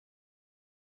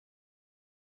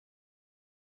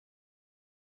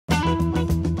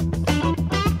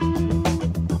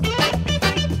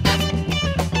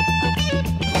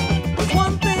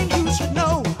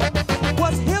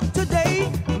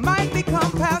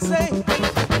passe.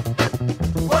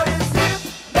 What is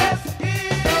hipness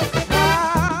is,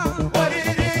 what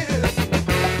it is.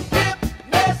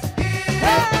 Hipness is,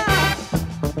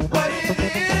 what it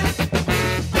is.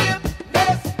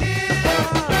 Hipness is,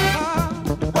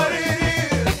 what it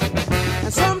is.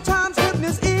 And sometimes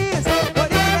hipness is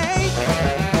what it ain't.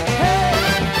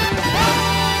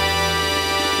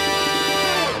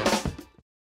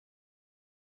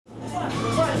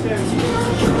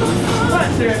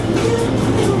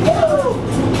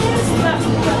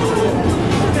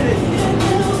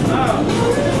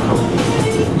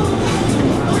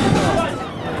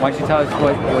 Why don't you tell us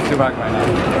what you're rocking right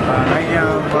now? Right now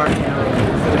I'm rocking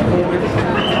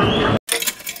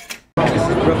This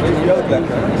is Brooklyn and Yellow Black,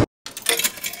 right?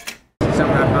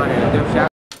 something I found in a thrift shop.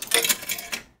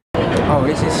 Oh,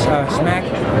 this is Smack.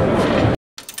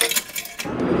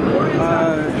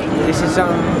 This is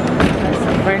some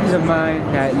friends of mine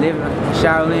that live in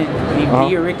Shaolin, named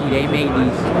Dia Ricky. They made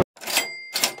these.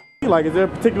 Like, is there a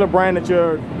particular brand that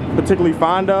you're particularly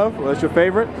fond of, or that's your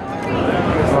favorite?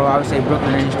 Oh, I would say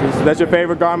Brooklyn Industries. That's your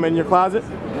favorite garment in your closet?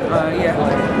 Yeah.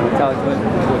 Tell us what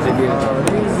they do.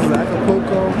 This is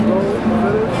Acapulco gold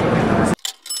finish.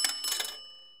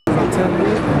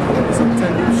 Some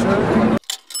 10 shirt.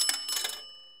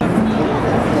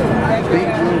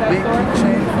 Big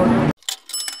chain for you.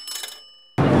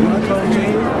 Monaco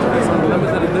jeans. Some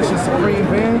limited edition Supreme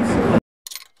Vans.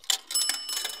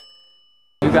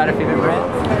 You got a favorite brand?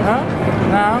 Huh?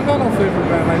 Nah, I don't got no favorite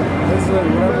brand. Like, it's like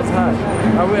whatever's hot.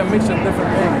 I wear a mixture of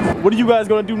different things. What are you guys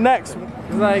gonna do next?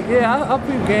 It's like, yeah, I'll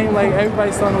peep game. Like,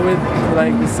 everybody's starting with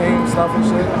like the same stuff and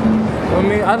shit. I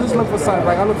mean, I just look for something.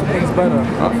 Like, I look for things better.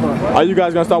 Are you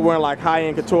guys gonna start wearing like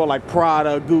high-end couture, like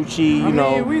Prada, Gucci, you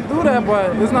know? I mean, we do that,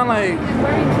 but it's not like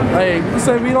you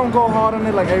say we don't go hard on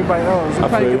it like everybody else. We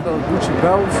probably get the Gucci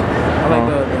belts, or like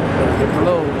the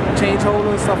little change holder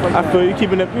and stuff like that. I feel you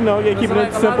keeping it, you know, yeah, keeping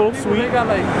it simple, people, sweet. They got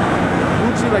like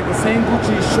Gucci, like the same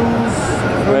Gucci shoes.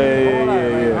 Yeah.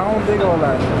 I don't dig all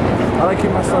that. I like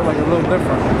keep myself like a little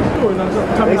different.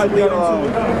 Basically, I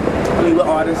mean, we're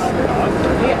artists. We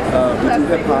do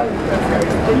hip hop,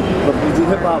 but we do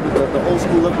hip hop with the old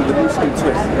school look with the new school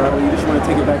twist. You know, you just want to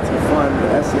take it back to the fun, the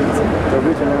essence, the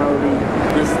originality.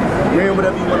 Just wearing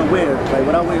whatever you want to wear. Like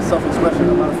when I wear self-expression,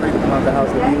 I'm not afraid to come out the house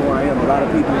to be who I am. A lot of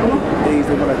people these days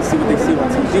they want to see what they see on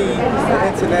TV, the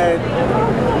internet,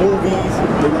 movies.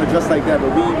 They want to dress like that, but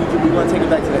we want to take it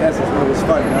back to the essence when it was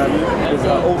fun. You know what I mean? It's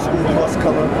old school cross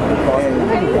color and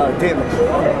damage.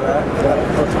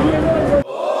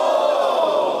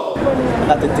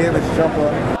 Got the damage jumper.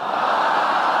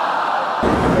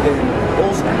 And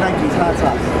old school Nikes, high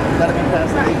tops. Gotta be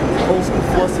past the old school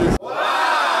forces.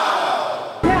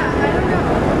 Wow!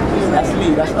 That's me,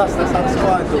 that's us, that's how the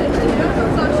squad do it.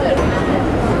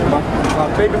 My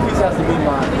favorite piece has to be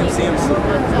my MCMC.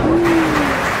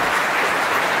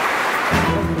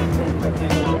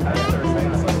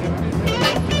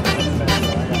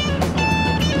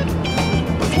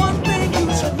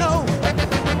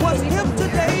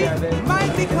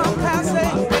 Become passe.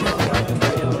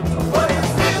 What is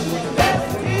hipness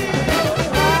is,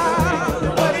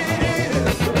 what it is.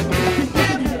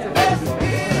 Hipness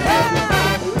is,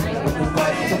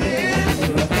 what it is.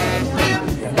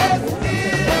 Hipness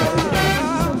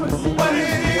is, what it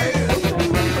is.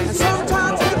 And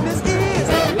sometimes hipness is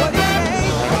what it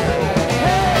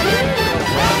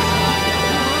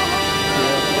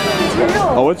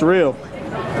ain't. Oh, it's real.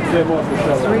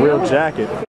 Real jacket.